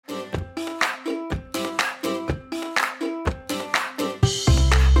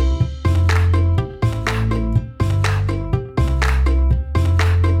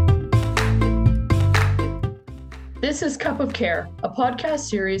This is Cup of Care, a podcast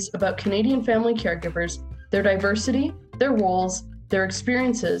series about Canadian family caregivers, their diversity, their roles, their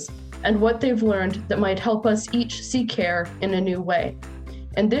experiences, and what they've learned that might help us each see care in a new way.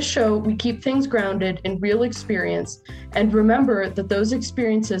 In this show, we keep things grounded in real experience and remember that those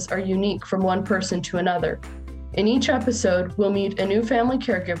experiences are unique from one person to another. In each episode, we'll meet a new family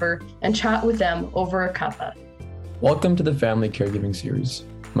caregiver and chat with them over a cuppa. Welcome to the Family Caregiving Series.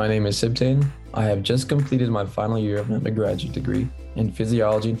 My name is Sibtain. I have just completed my final year of my undergraduate degree in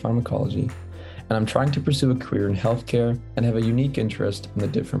physiology and pharmacology, and I'm trying to pursue a career in healthcare and have a unique interest in the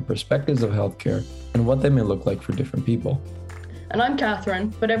different perspectives of healthcare and what they may look like for different people. And I'm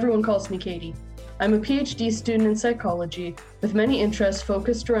Catherine, but everyone calls me Katie. I'm a PhD student in psychology with many interests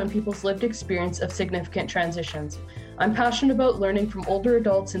focused around people's lived experience of significant transitions. I'm passionate about learning from older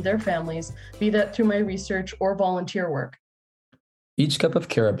adults and their families, be that through my research or volunteer work. Each Cup of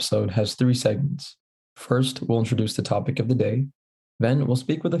Care episode has 3 segments. First, we'll introduce the topic of the day. Then we'll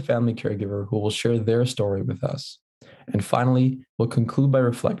speak with a family caregiver who will share their story with us. And finally, we'll conclude by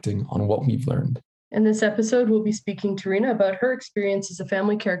reflecting on what we've learned. In this episode, we'll be speaking to Rena about her experience as a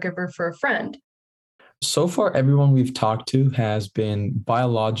family caregiver for a friend. So far, everyone we've talked to has been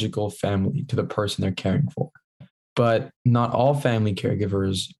biological family to the person they're caring for. But not all family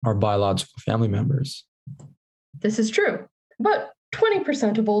caregivers are biological family members. This is true. About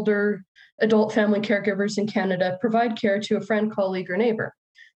 20% of older adult family caregivers in Canada provide care to a friend, colleague, or neighbor.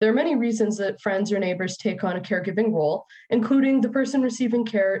 There are many reasons that friends or neighbors take on a caregiving role, including the person receiving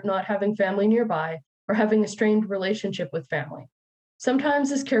care not having family nearby or having a strained relationship with family. Sometimes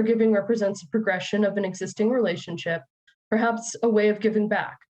this caregiving represents a progression of an existing relationship, perhaps a way of giving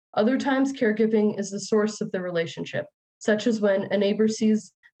back. Other times, caregiving is the source of the relationship, such as when a neighbor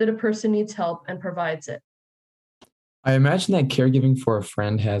sees that a person needs help and provides it. I imagine that caregiving for a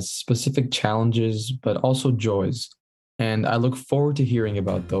friend has specific challenges, but also joys. And I look forward to hearing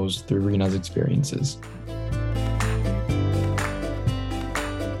about those through Rena's experiences.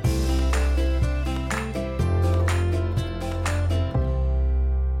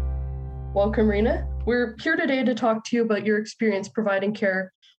 Welcome, Rena. We're here today to talk to you about your experience providing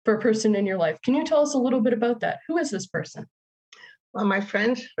care for a person in your life. Can you tell us a little bit about that? Who is this person? Well, my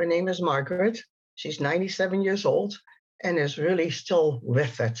friend, her name is Margaret. She's 97 years old and is really still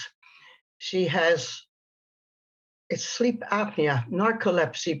with it. She has it's sleep apnea,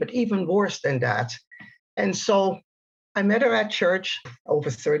 narcolepsy, but even worse than that. And so I met her at church over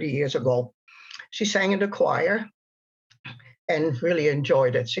 30 years ago. She sang in the choir and really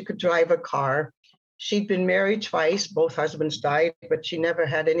enjoyed it. She could drive a car. She'd been married twice. Both husbands died, but she never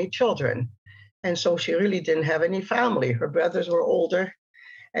had any children. And so she really didn't have any family. Her brothers were older.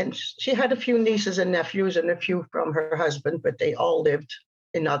 And she had a few nieces and nephews and a few from her husband, but they all lived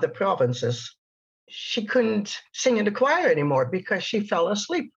in other provinces. She couldn't sing in the choir anymore because she fell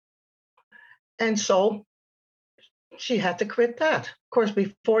asleep. And so she had to quit that. Of course,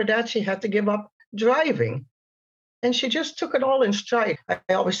 before that, she had to give up driving. And she just took it all in stride.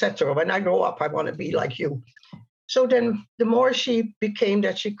 I always said to her, when I grow up, I want to be like you. So then the more she became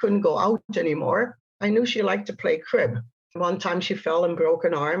that she couldn't go out anymore, I knew she liked to play crib. One time she fell and broke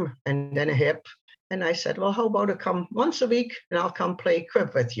an arm and then a hip. And I said, well, how about I come once a week and I'll come play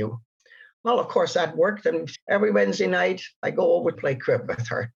crib with you? Well, of course, that worked. And every Wednesday night, I go over to play crib with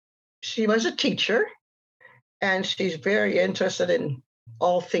her. She was a teacher and she's very interested in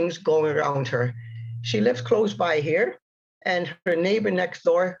all things going around her. She lives close by here and her neighbor next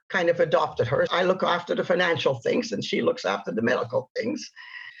door kind of adopted her. I look after the financial things and she looks after the medical things.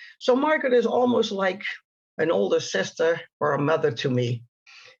 So Margaret is almost like an older sister or a mother to me.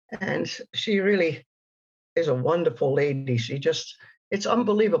 And she really is a wonderful lady. It's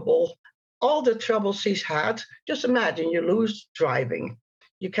unbelievable. All the trouble she's had, just imagine you lose driving.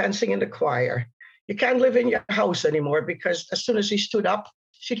 You can't sing in the choir. You can't live in your house anymore because as soon as she stood up,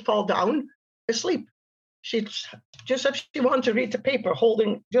 she'd fall down asleep. She'd just, if she wanted to read the paper,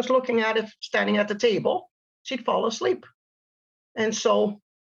 just looking at it, standing at the table, she'd fall asleep. And so,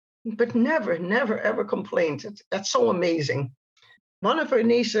 but never, ever complained. That's so amazing. One of her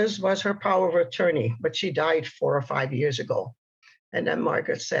nieces was her power of attorney, but she died 4 or 5 years ago. And then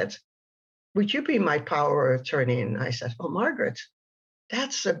Margaret said, would you be my power of attorney? And I said, well, Margaret,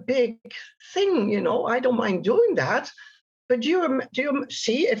 that's a big thing, I don't mind doing that. But do you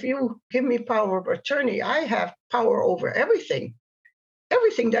see, if you give me power of attorney, I have power over everything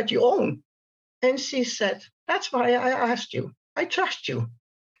that you own. And she said, that's why I asked you. I trust you.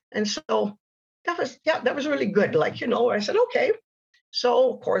 And so that was really good. I said, okay.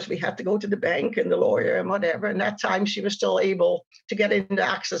 So, of course, we had to go to the bank and the lawyer and whatever. And that time she was still able to get in the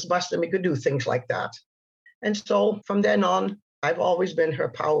access bus and we could do things like that. And so from then on, I've always been her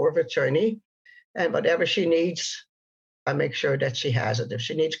power of attorney. And whatever she needs, I make sure that she has it. If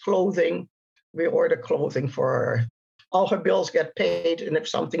she needs clothing, we order clothing for her. All her bills get paid. And if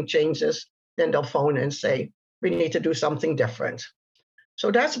something changes, then they'll phone and say, we need to do something different.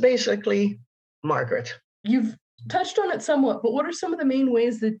 So that's basically Margaret. You've touched on it somewhat, but what are some of the main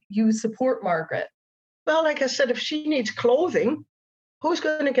ways that you support Margaret? Well, like I said, if she needs clothing, who's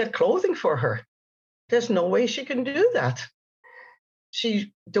going to get clothing for her? There's no way she can do that.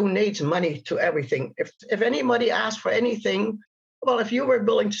 She donates money to everything. If anybody asks for anything, well, if you were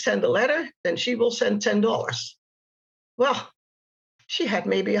willing to send a letter, then she will send $10. Well, she had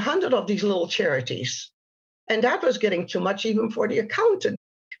maybe 100 of these little charities. And that was getting too much even for the accountant.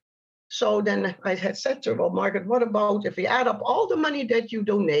 So then I had said to her, well, Margaret, what about if we add up all the money that you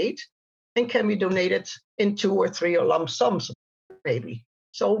donate, and can we donate it in 2 or 3 or lump sums, maybe?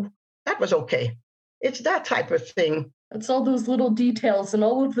 So that was okay. It's that type of thing. It's all those little details and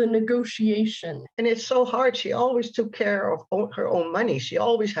all of the negotiation. And it's so hard. She always took care of her own money. She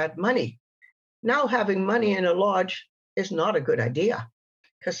always had money. Now having money in a lodge is not a good idea,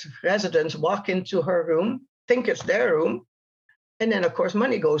 because residents walk into her room, think it's their room, and then, of course,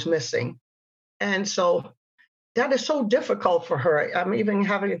 money goes missing. And so that is so difficult for her. I'm even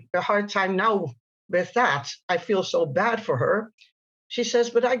having a hard time now with that. I feel so bad for her. She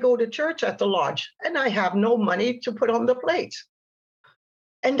says, but I go to church at the lodge and I have no money to put on the plate.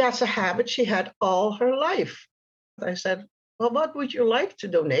 And that's a habit she had all her life. I said, well, what would you like to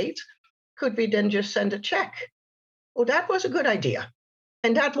donate? Could we then just send a check? Oh, that was a good idea.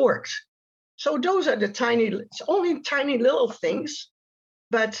 And that worked. So those are the it's only tiny little things,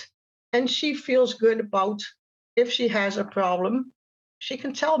 and she feels good about if she has a problem, she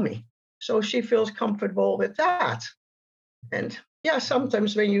can tell me. So she feels comfortable with that. And yeah,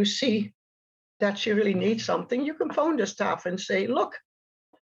 sometimes when you see that she really needs something, you can phone the staff and say, look,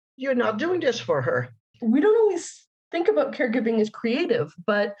 you're not doing this for her. We don't always think about caregiving as creative,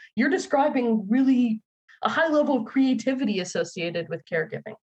 but you're describing really a high level of creativity associated with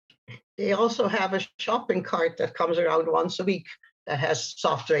caregiving. They also have a shopping cart that comes around once a week that has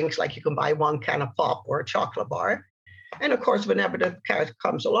soft drinks, like you can buy 1 can of pop or a chocolate bar. And of course, whenever the cart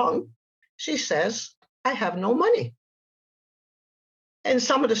comes along, she says, I have no money. And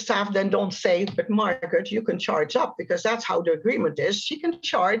some of the staff then don't say, but Margaret, you can charge up, because that's how the agreement is. She can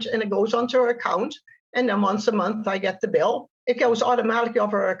charge and it goes onto her account. And then once a month I get the bill. It goes automatically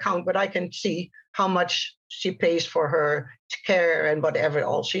off her account, but I can see how much she pays for her care and whatever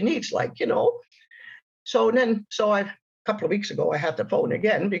all she needs, So a couple of weeks ago, I had the phone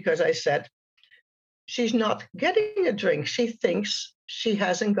again because I said, she's not getting a drink. She thinks she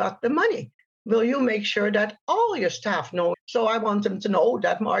hasn't got the money. Will you make sure that all your staff know? So I want them to know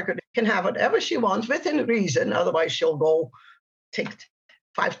that Margaret can have whatever she wants within reason. Otherwise, she'll go take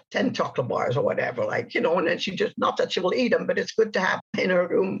 5, 10 chocolate bars or whatever, and then she just, not that she will eat them, but it's good to have in her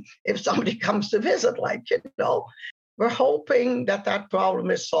room if somebody comes to visit, We're hoping that that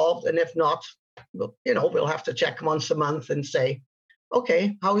problem is solved. And if not, we'll have to check once a month and say,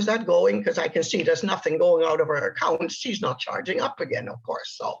 okay, how is that going? Because I can see there's nothing going out of her account. She's not charging up again, of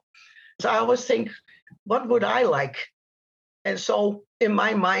course. So I always think, what would I like? And so in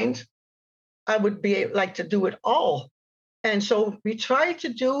my mind, I would like to do it all. And so we try to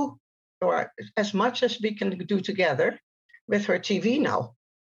do or as much as we can do together with her TV now.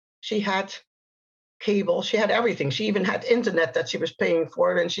 She had cable, she had everything. She even had internet that she was paying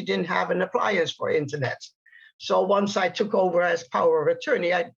for, and she didn't have an appliance for internet. So once I took over as power of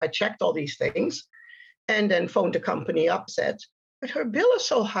attorney, I checked all these things and then phoned the company up, said, but her bill is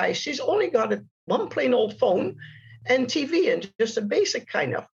so high. She's only got one plain old phone and TV and just a basic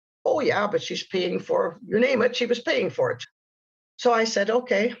kind of. Oh, yeah, but she's paying for, you name it, she was paying for it. So I said,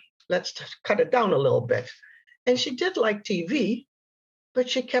 okay, let's cut it down a little bit. And she did like TV, but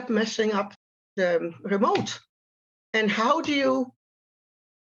she kept messing up the remote. And how do you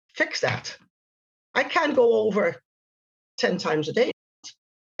fix that? I can't go over 10 times a day.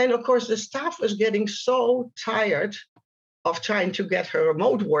 And of course, the staff was getting so tired of trying to get her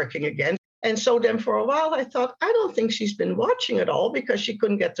remote working again. And so then for a while, I thought, I don't think she's been watching it all because she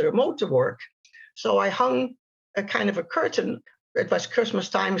couldn't get the remote to work. So I hung a kind of a curtain. It was Christmas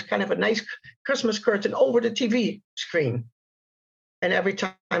time, kind of a nice Christmas curtain over the TV screen. And every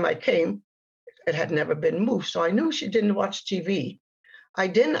time I came, it had never been moved. So I knew she didn't watch TV. I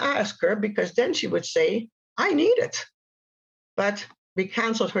didn't ask her because then she would say, I need it. But we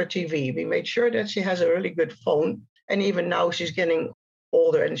canceled her TV. We made sure that she has a really good phone. And even now she's getting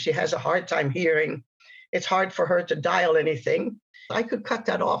older and she has a hard time hearing. It's hard for her to dial anything. I could cut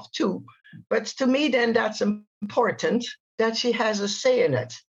that off too. But to me, then that's important that she has a say in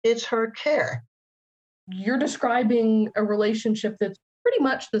it. It's her care. You're describing a relationship that's pretty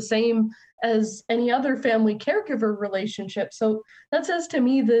much the same as any other family caregiver relationship. So that says to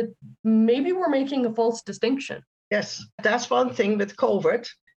me that maybe we're making a false distinction. Yes, that's one thing with COVID.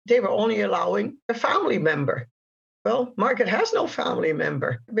 They were only allowing a family member. Well, Margaret has no family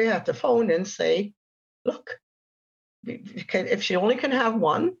member. We had to phone and say, look, if she only can have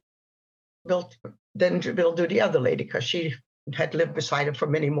one, then we'll do the other lady because she had lived beside him for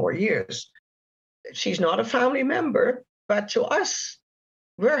many more years. She's not a family member, but to us,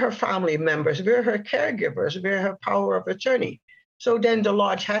 we're her family members, we're her caregivers, we're her power of attorney. So then the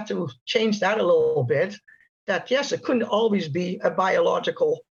lodge had to change that a little bit, that yes, it couldn't always be a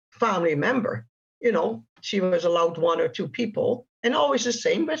biological family member. She was allowed one or two people and always the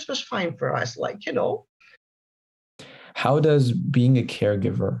same, which was fine for us, How does being a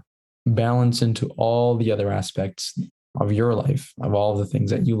caregiver balance into all the other aspects of your life, of all the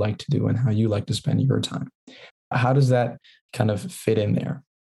things that you like to do and how you like to spend your time? How does that kind of fit in there?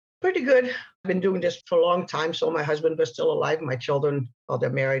 Pretty good. I've been doing this for a long time. So my husband was still alive. My children, well, they're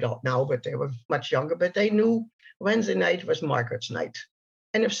married now, but they were much younger. But they knew Wednesday night was Margaret's night.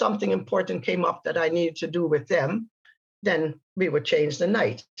 And if something important came up that I needed to do with them, then we would change the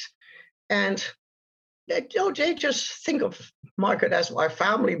night. And they just think of Margaret as our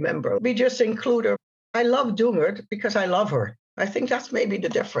family member. We just include her. I love doing it because I love her. I think that's maybe the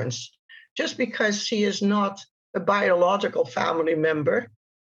difference. Just because she is not a biological family member,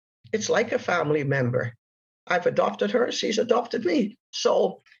 it's like a family member. I've adopted her. She's adopted me.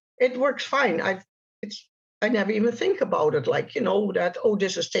 So it works fine. I never even think about it that,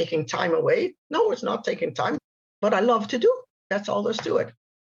 this is taking time away. No, it's not taking time. But I love to do. That's all there's to it.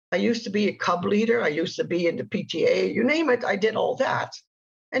 I used to be a cub leader. I used to be in the PTA. You name it, I did all that.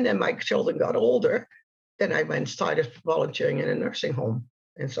 And then my children got older. Then I went and started volunteering in a nursing home.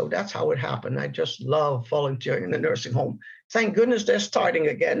 And so that's how it happened. I just love volunteering in the nursing home. Thank goodness they're starting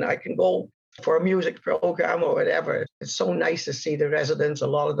again. I can go for a music program or whatever. It's so nice to see the residents. A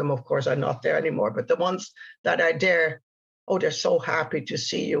lot of them, of course, are not there anymore. But the ones that are there, they're so happy to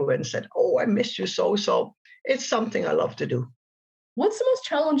see you and said, I miss you so. So it's something I love to do. What's the most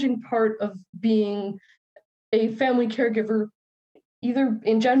challenging part of being a family caregiver, either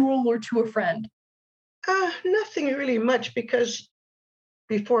in general or to a friend? Nothing really much, because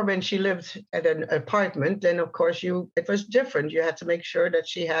before, when she lived at an apartment, then of course it was different. You had to make sure that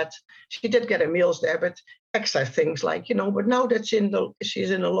she did get her meals there, but extra things but now that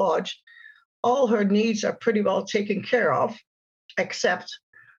she's in a lodge, all her needs are pretty well taken care of, except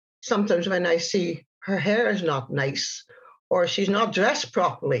sometimes when I see her hair is not nice, or she's not dressed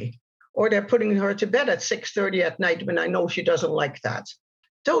properly, or they're putting her to bed at 6:30 at night when I know she doesn't like that.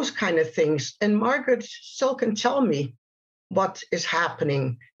 Those kind of things. And Margaret still can tell me what is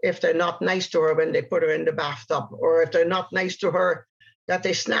happening if they're not nice to her when they put her in the bathtub, or if they're not nice to her, that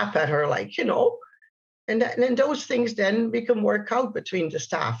they snap at her, And then those things, then we can work out between the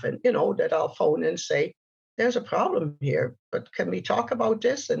staff, and, that I'll phone and say, there's a problem here, but can we talk about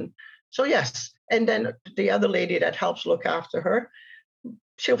this? And so, yes. And then the other lady that helps look after her,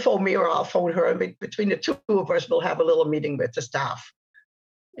 she'll phone me or I'll phone her. And between the two of us, we'll have a little meeting with the staff.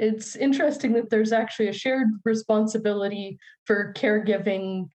 It's interesting that there's actually a shared responsibility for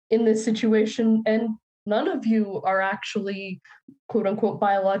caregiving in this situation, and none of you are actually quote unquote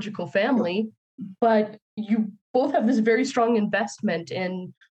biological family, but you both have this very strong investment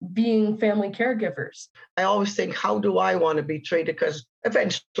in being family caregivers. I always think, how do I want to be treated? Because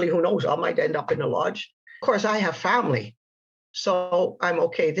eventually, who knows, I might end up in a lodge. Of course, I have family, so I'm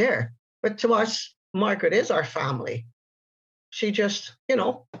okay there. But to us, Margaret is our family. She just,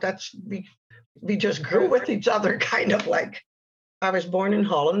 we just grew with each other, kind of like. I was born in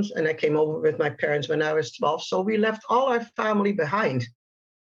Holland, and I came over with my parents when I was 12. So we left all our family behind.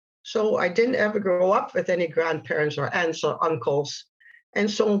 So I didn't ever grow up with any grandparents or aunts or uncles.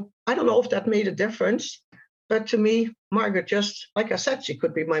 And so I don't know if that made a difference. But to me, Margaret, just like I said, she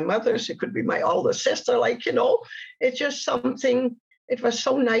could be my mother. She could be my older sister. It's just something. It was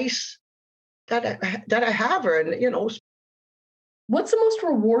so nice that I have her. And, What's the most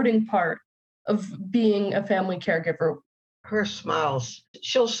rewarding part of being a family caregiver? Her smiles.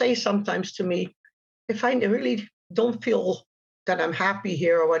 She'll say sometimes to me, if I really don't feel that I'm happy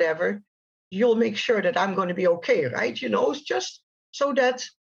here or whatever, you'll make sure that I'm going to be okay, right? It's just so that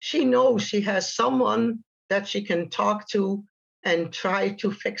she knows she has someone that she can talk to and try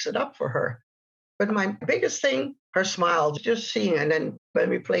to fix it up for her. But my biggest thing, her smile, just seeing, and then when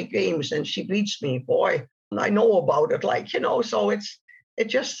we play games and she beats me, boy, I know about it, so it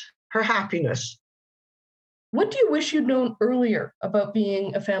just her happiness. What do you wish you'd known earlier about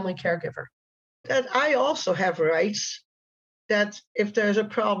being a family caregiver? That I also have rights, that if there's a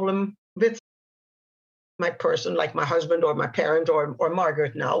problem with my person, like my husband or my parent or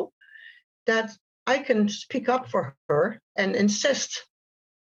Margaret now, that I can speak up for her and insist,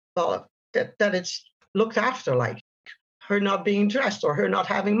 well, that it's looked after, like her not being dressed or her not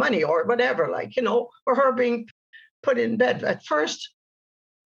having money or whatever, like, or her being put in bed. At first,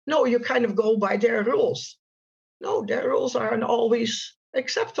 no, you kind of go by their rules. No, their rules aren't always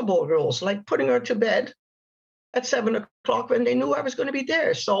acceptable rules, like putting her to bed at 7 o'clock when they knew I was going to be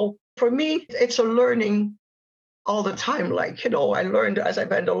there. So for me, it's a learning all the time. Like, I learned as I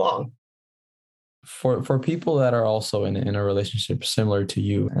went along. For people that are also in a relationship similar to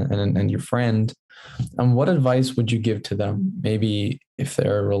you and your friend, what advice would you give to them? Maybe if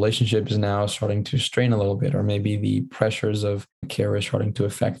their relationship is now starting to strain a little bit, or maybe the pressures of care is starting to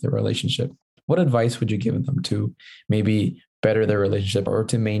affect their relationship. What advice would you give them to maybe better their relationship or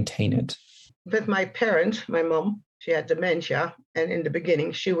to maintain it? With my parent, my mom, she had dementia. And in the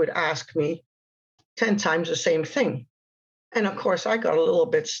beginning, she would ask me 10 times the same thing. And of course, I got a little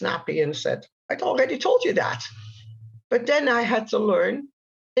bit snappy and said, I'd already told you that. But then I had to learn,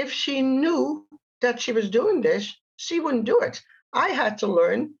 if she knew that she was doing this, she wouldn't do it. I had to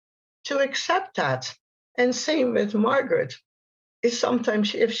learn to accept that. And same with Margaret, is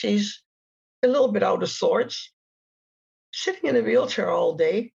sometimes if she's a little bit out of sorts, sitting in a wheelchair all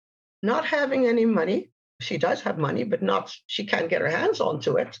day, not having any money. She does have money, but she can't get her hands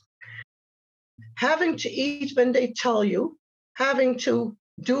onto it. Having to eat when they tell you, having to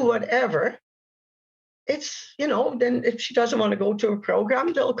do whatever. It's, then if she doesn't want to go to a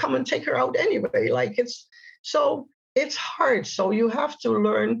program, they'll come and take her out anyway. It's hard. So you have to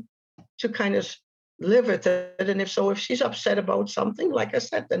learn to kind of live with it. And if she's upset about something, like I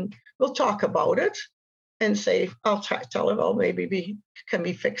said, then we'll talk about it and say, I'll tell her, well, maybe can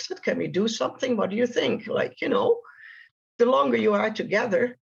we fix it? Can we do something? What do you think? The longer you are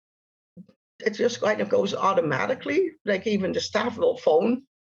together, it just kind of goes automatically. Like even the staff will phone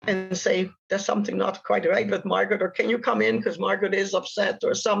and say, there's something not quite right with Margaret, or can you come in because Margaret is upset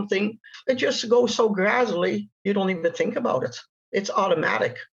or something. It just goes so gradually, you don't even think about it. It's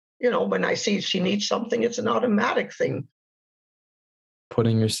automatic. When I see she needs something, it's an automatic thing.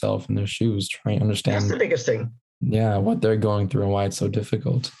 Putting yourself in their shoes, trying to understand. That's the biggest thing. Yeah, what they're going through and why it's so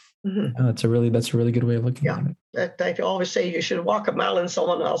difficult. Mm-hmm. That's a really good way of looking at it. I always say you should walk a mile in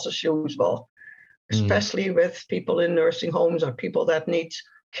someone else's shoes. Well, especially with people in nursing homes or people that need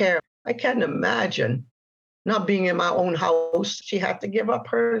care. I can't imagine not being in my own house. She had to give up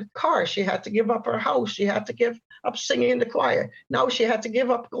her car. She had to give up her house. She had to give up singing in the choir. Now she had to give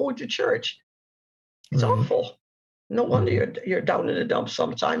up going to church. It's awful. No wonder you're down in the dumps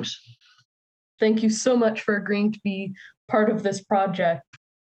sometimes. Thank you so much for agreeing to be part of this project.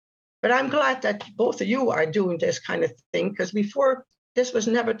 But I'm glad that both of you are doing this kind of thing, because before this was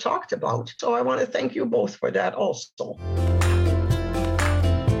never talked about. So I want to thank you both for that also.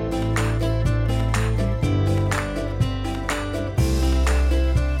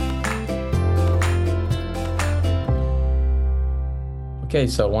 Okay,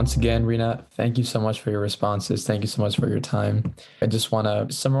 so once again, Rena, thank you so much for your responses. Thank you so much for your time. I just want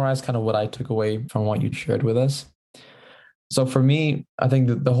to summarize kind of what I took away from what you shared with us. So for me, I think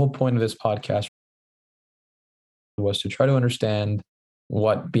that the whole point of this podcast was to try to understand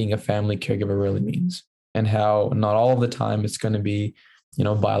what being a family caregiver really means, and how not all of the time it's going to be,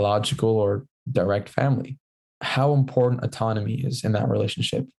 biological or direct family. How important autonomy is in that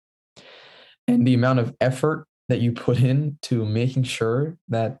relationship, and the amount of effort that you put in to making sure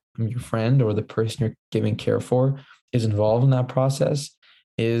that your friend or the person you're giving care for is involved in that process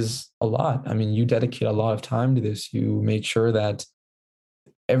is a lot. I mean, you dedicate a lot of time to this. You make sure that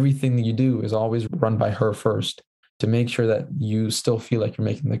everything that you do is always run by her first, to make sure that you still feel like you're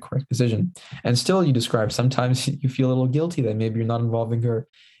making the correct decision. And still, you describe sometimes you feel a little guilty that maybe you're not involving her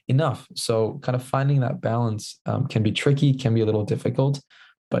enough. So kind of finding that balance can be tricky, can be a little difficult,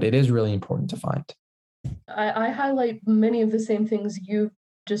 but it is really important to find. I highlight many of the same things you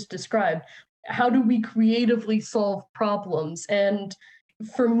just described. How do we creatively solve problems? And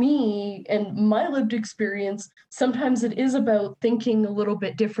for me and my lived experience, sometimes it is about thinking a little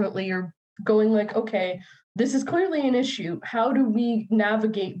bit differently, or going like, okay, this is clearly an issue. How do we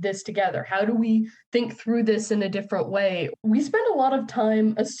navigate this together? How do we think through this in a different way? We spend a lot of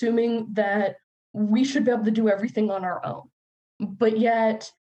time assuming that we should be able to do everything on our own, but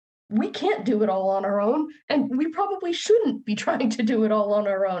yet we can't do it all on our own, and we probably shouldn't be trying to do it all on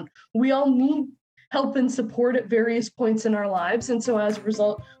our own. We all need help and support at various points in our lives. And so as a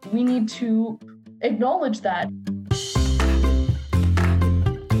result, we need to acknowledge that.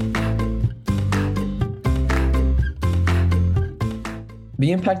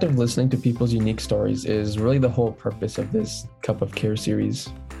 The impact of listening to people's unique stories is really the whole purpose of this Cup of Care series.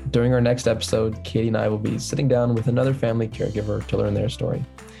 During our next episode, Katie and I will be sitting down with another family caregiver to learn their story.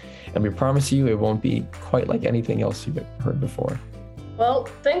 And we promise you it won't be quite like anything else you've heard before. Well,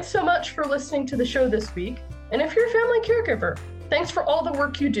 thanks so much for listening to the show this week. And if you're a family caregiver, thanks for all the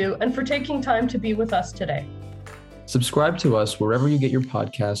work you do and for taking time to be with us today. Subscribe to us wherever you get your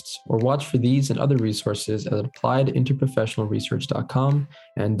podcasts, or watch for these and other resources at appliedinterprofessionalresearch.com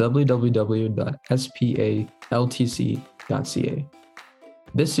and www.spaltc.ca.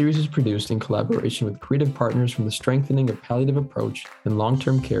 This series is produced in collaboration with creative partners from the Strengthening of Palliative Approach and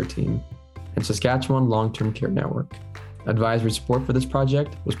Long-Term Care team and Saskatchewan Long-Term Care Network. Advisory support for this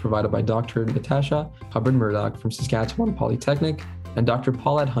project was provided by Dr. Natasha Hubbard-Murdoch from Saskatchewan Polytechnic and Dr.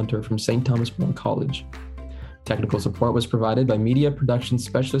 Paulette Hunter from St. Thomas More College. Technical support was provided by Media Production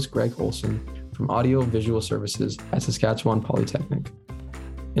Specialist Greg Olson from Audio Visual Services at Saskatchewan Polytechnic.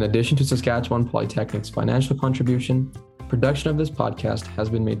 In addition to Saskatchewan Polytechnic's financial contribution, production of this podcast has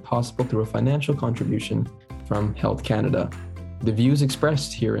been made possible through a financial contribution from Health Canada. The views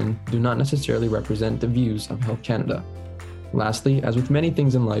expressed herein do not necessarily represent the views of Health Canada. Lastly, as with many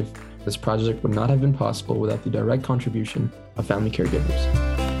things in life, this project would not have been possible without the direct contribution of family caregivers.